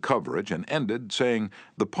about the coverage and ended saying,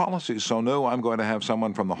 'The policy's so new I'm going to have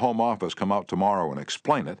someone from the home office come out tomorrow and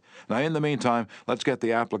explain it. Now, in the meantime, let's get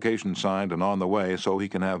the application signed and on the way so he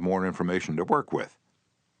can have more information to work with.'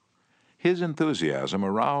 His enthusiasm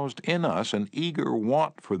aroused in us an eager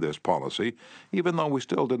want for this policy, even though we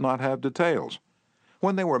still did not have details.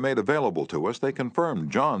 When they were made available to us, they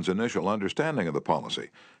confirmed John's initial understanding of the policy,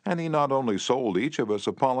 and he not only sold each of us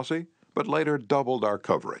a policy, but later doubled our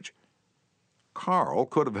coverage. Carl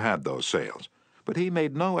could have had those sales, but he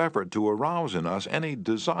made no effort to arouse in us any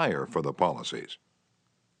desire for the policies.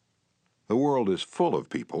 The world is full of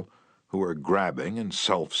people who are grabbing and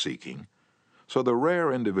self-seeking, so the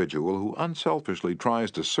rare individual who unselfishly tries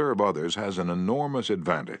to serve others has an enormous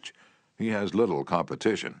advantage. He has little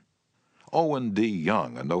competition. Owen D.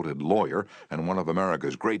 Young, a noted lawyer and one of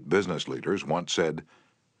America's great business leaders, once said,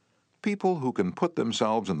 "People who can put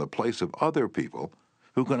themselves in the place of other people,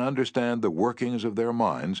 who can understand the workings of their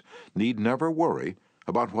minds, need never worry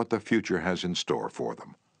about what the future has in store for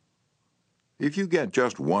them." If you get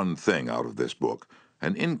just one thing out of this book,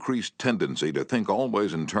 an increased tendency to think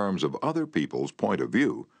always in terms of other people's point of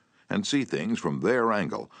view and see things from their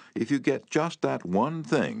angle, if you get just that one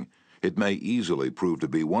thing, it may easily prove to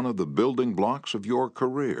be one of the building blocks of your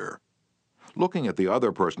career. Looking at the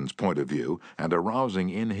other person's point of view and arousing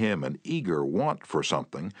in him an eager want for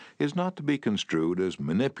something is not to be construed as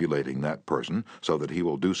manipulating that person so that he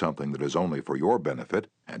will do something that is only for your benefit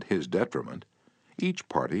and his detriment. Each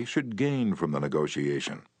party should gain from the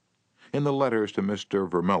negotiation. In the letters to Mr.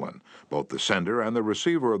 Vermillion, both the sender and the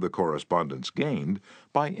receiver of the correspondence gained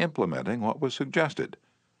by implementing what was suggested.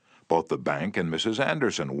 Both the bank and Mrs.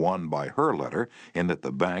 Anderson won by her letter in that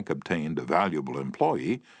the bank obtained a valuable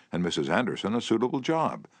employee and Mrs. Anderson a suitable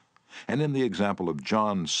job. And in the example of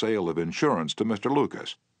John's sale of insurance to Mr.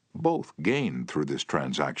 Lucas, both gained through this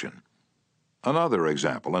transaction. Another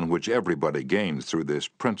example in which everybody gains through this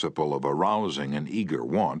principle of arousing an eager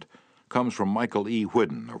want comes from Michael E.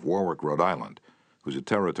 Whidden of Warwick, Rhode Island, who's a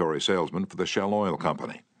territory salesman for the Shell Oil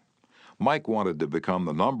Company. Mike wanted to become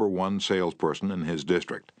the #1 salesperson in his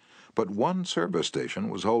district, but one service station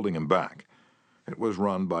was holding him back. It was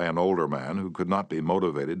run by an older man who could not be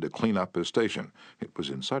motivated to clean up his station. It was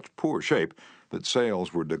in such poor shape that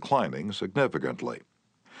sales were declining significantly.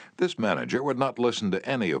 This manager would not listen to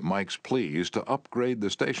any of Mike's pleas to upgrade the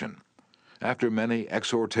station. After many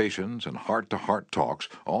exhortations and heart-to-heart talks,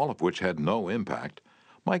 all of which had no impact,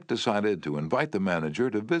 Mike decided to invite the manager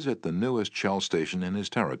to visit the newest Shell station in his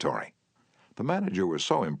territory. The manager was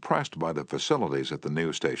so impressed by the facilities at the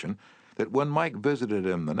new station that when Mike visited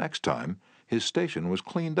him the next time, his station was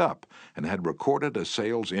cleaned up and had recorded a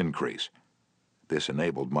sales increase. This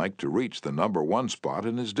enabled Mike to reach the #1 spot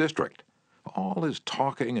in his district. All his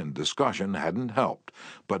talking and discussion hadn't helped,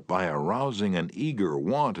 but by arousing an eager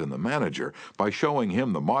want in the manager, by showing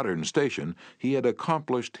him the modern station, he had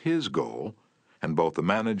accomplished his goal, and both the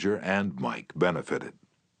manager and Mike benefited.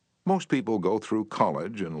 Most people go through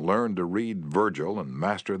college and learn to read Virgil and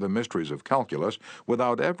master the mysteries of calculus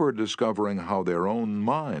without ever discovering how their own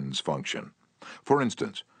minds function. For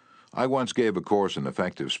instance, I once gave a course in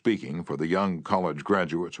effective speaking for the young college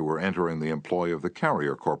graduates who were entering the employ of the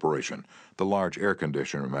Carrier Corporation, the large air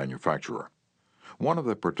conditioner manufacturer. One of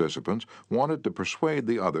the participants wanted to persuade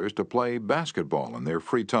the others to play basketball in their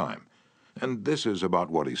free time, and this is about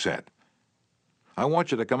what he said. "I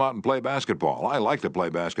want you to come out and play basketball. I like to play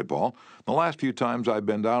basketball. The last few times I've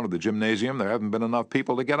been down to the gymnasium, there haven't been enough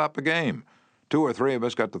people to get up a game. 2 or 3 of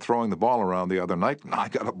us got to throwing the ball around the other night, and I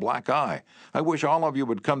got a black eye. I wish all of you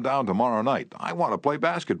would come down tomorrow night. I want to play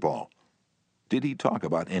basketball." Did he talk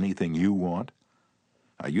about anything you want?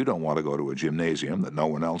 You don't want to go to a gymnasium that no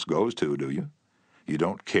one else goes to, do you? You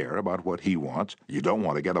don't care about what he wants. You don't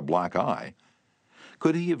want to get a black eye.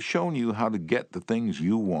 Could he have shown you how to get the things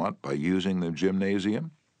you want by using the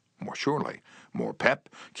gymnasium? More surely. More pep,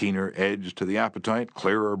 keener edge to the appetite,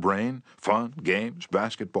 clearer brain, fun, games,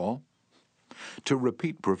 basketball. To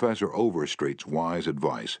repeat Professor Overstreet's wise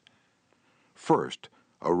advice, first,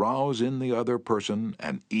 arouse in the other person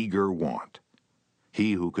an eager want.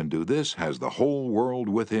 He who can do this has the whole world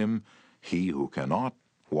with him. He who cannot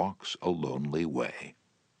walks a lonely way.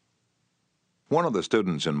 One of the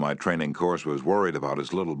students in my training course was worried about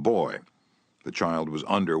his little boy. The child was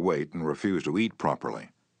underweight and refused to eat properly.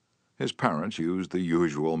 His parents used the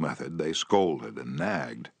usual method. They scolded and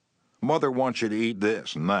nagged. "Mother wants you to eat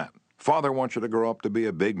this and that. Father wants you to grow up to be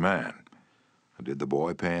a big man." Did the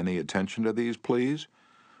boy pay any attention to these pleas?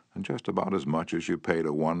 And just about as much as you pay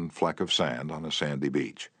to one fleck of sand on a sandy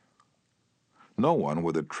beach. No one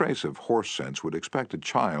with a trace of horse sense would expect a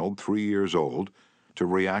child 3 years old to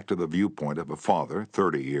react to the viewpoint of a father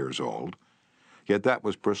 30 years old. Yet that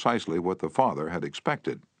was precisely what the father had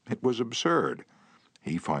expected. It was absurd.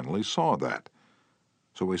 He finally saw that.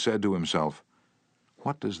 So he said to himself,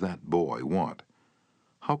 "What does that boy want?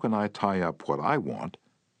 How can I tie up what I want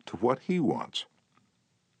to what he wants?"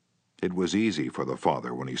 It was easy for the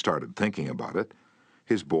father when he started thinking about it.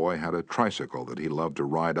 His boy had a tricycle that he loved to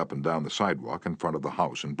ride up and down the sidewalk in front of the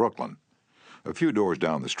house in Brooklyn. A few doors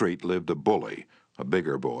down the street lived a bully, a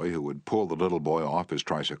bigger boy who would pull the little boy off his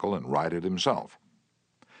tricycle and ride it himself.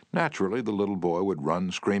 Naturally, the little boy would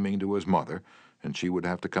run screaming to his mother, and she would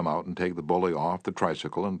have to come out and take the bully off the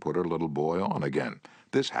tricycle and put her little boy on again.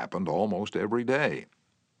 This happened almost every day.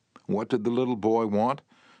 What did the little boy want?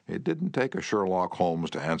 It didn't take a Sherlock Holmes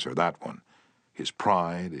to answer that one. His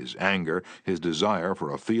pride, his anger, his desire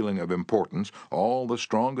for a feeling of importance, all the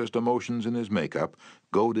strongest emotions in his makeup,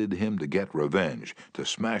 goaded him to get revenge, to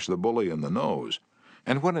smash the bully in the nose.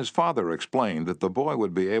 And when his father explained that the boy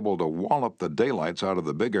would be able to wallop the daylights out of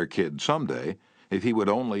the bigger kid someday if he would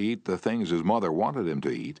only eat the things his mother wanted him to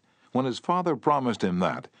eat, when his father promised him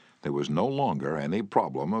that, there was no longer any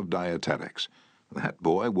problem of dietetics. That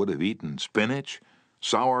boy would have eaten spinach,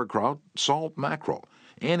 sauerkraut, salt mackerel,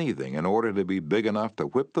 anything in order to be big enough to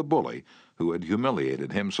whip the bully who had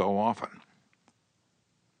humiliated him so often.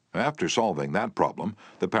 After solving that problem,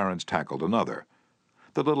 the parents tackled another.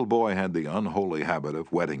 The little boy had the unholy habit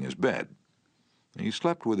of wetting his bed. He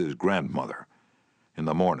slept with his grandmother. In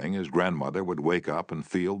the morning, his grandmother would wake up and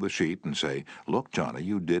feel the sheet and say, "Look, Johnny,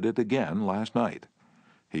 you did it again last night."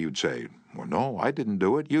 He would say, "Well, no, I didn't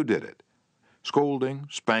do it, you did it." Scolding,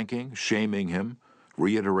 spanking, shaming him,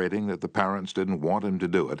 reiterating that the parents didn't want him to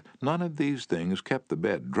do it, none of these things kept the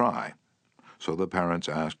bed dry. So the parents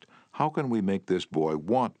asked, How can we make this boy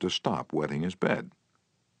want to stop wetting his bed?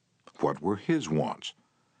 What were his wants?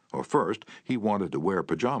 Well, first, he wanted to wear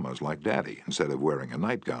pajamas like Daddy instead of wearing a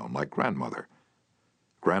nightgown like Grandmother.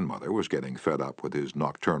 Grandmother was getting fed up with his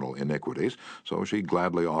nocturnal iniquities, so she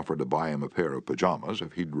gladly offered to buy him a pair of pajamas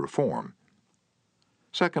if he'd reform.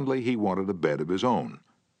 Secondly, he wanted a bed of his own.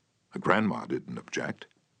 Grandma didn't object.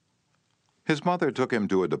 His mother took him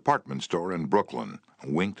to a department store in Brooklyn,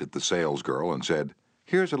 winked at the salesgirl, and said,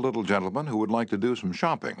 "Here's a little gentleman who would like to do some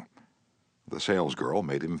shopping." The salesgirl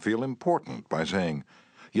made him feel important by saying,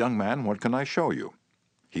 "Young man, what can I show you?"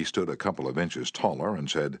 He stood a couple of inches taller and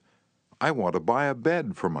said, "I want to buy a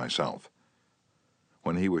bed for myself."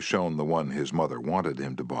 When he was shown the one his mother wanted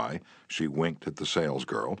him to buy, she winked at the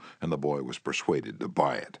salesgirl, and the boy was persuaded to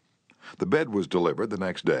buy it. The bed was delivered the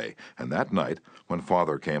next day, and that night, when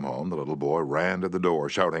Father came home, the little boy ran to the door,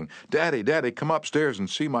 shouting, "Daddy, Daddy, come upstairs and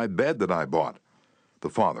see my bed that I bought." The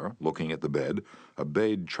father, looking at the bed,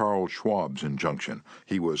 obeyed Charles Schwab's injunction.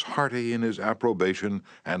 He was hearty in his approbation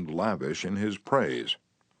and lavish in his praise.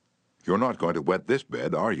 "You're not going to wet this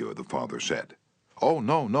bed, are you?" the father said. "Oh,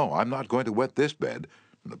 no, no, I'm not going to wet this bed."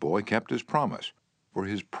 And the boy kept his promise, for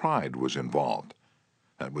his pride was involved.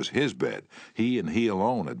 That was his bed. He and he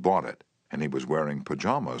alone had bought it, and he was wearing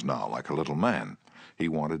pajamas now like a little man. He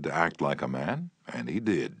wanted to act like a man, and he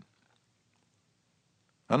did.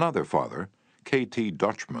 Another father, K.T.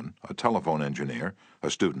 Dutchman, a telephone engineer,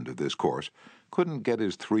 a student of this course, couldn't get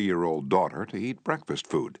his 3-year-old daughter to eat breakfast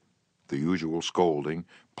food. The usual scolding,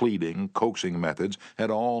 pleading, coaxing methods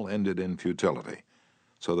had all ended in futility.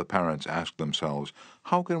 So the parents asked themselves,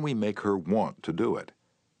 how can we make her want to do it?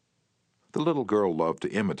 The little girl loved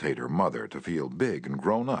to imitate her mother to feel big and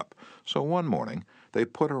grown up, so one morning they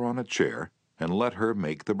put her on a chair and let her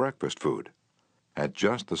make the breakfast food. At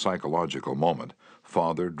just the psychological moment,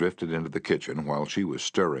 Father drifted into the kitchen while she was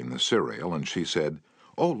stirring the cereal, and she said,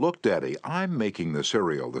 "Oh, look, Daddy, I'm making the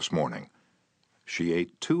cereal this morning." She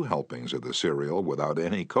ate 2 helpings of the cereal without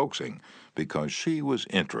any coaxing because she was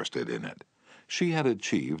interested in it. She had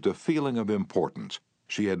achieved a feeling of importance.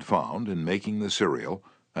 She had found in making the cereal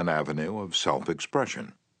an avenue of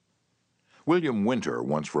self-expression. William Winter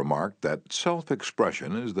once remarked that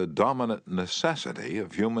self-expression is the dominant necessity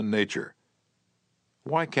of human nature.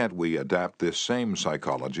 Why can't we adapt this same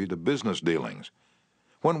psychology to business dealings?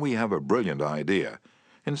 When we have a brilliant idea,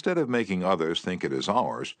 instead of making others think it is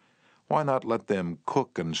ours, why not let them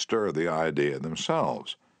cook and stir the idea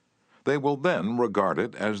themselves? They will then regard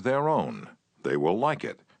it as their own. They will like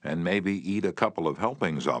it, and maybe eat a couple of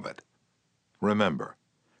helpings of it. Remember,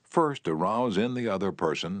 first arouse in the other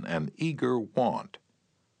person an eager want.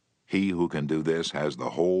 He who can do this has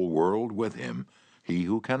the whole world with him. He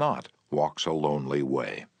who cannot walks a lonely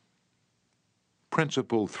way.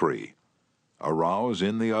 Principle 3. Arouse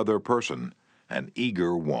in the other person an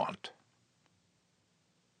eager want.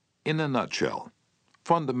 In a nutshell,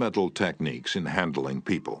 fundamental techniques in handling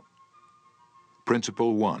people.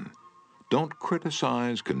 Principle 1. Don't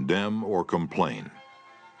criticize, condemn, or complain.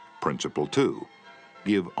 Principle 2.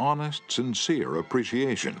 Give honest, sincere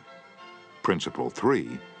appreciation. Principle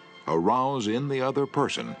 3. Arouse in the other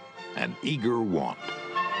person an eager want.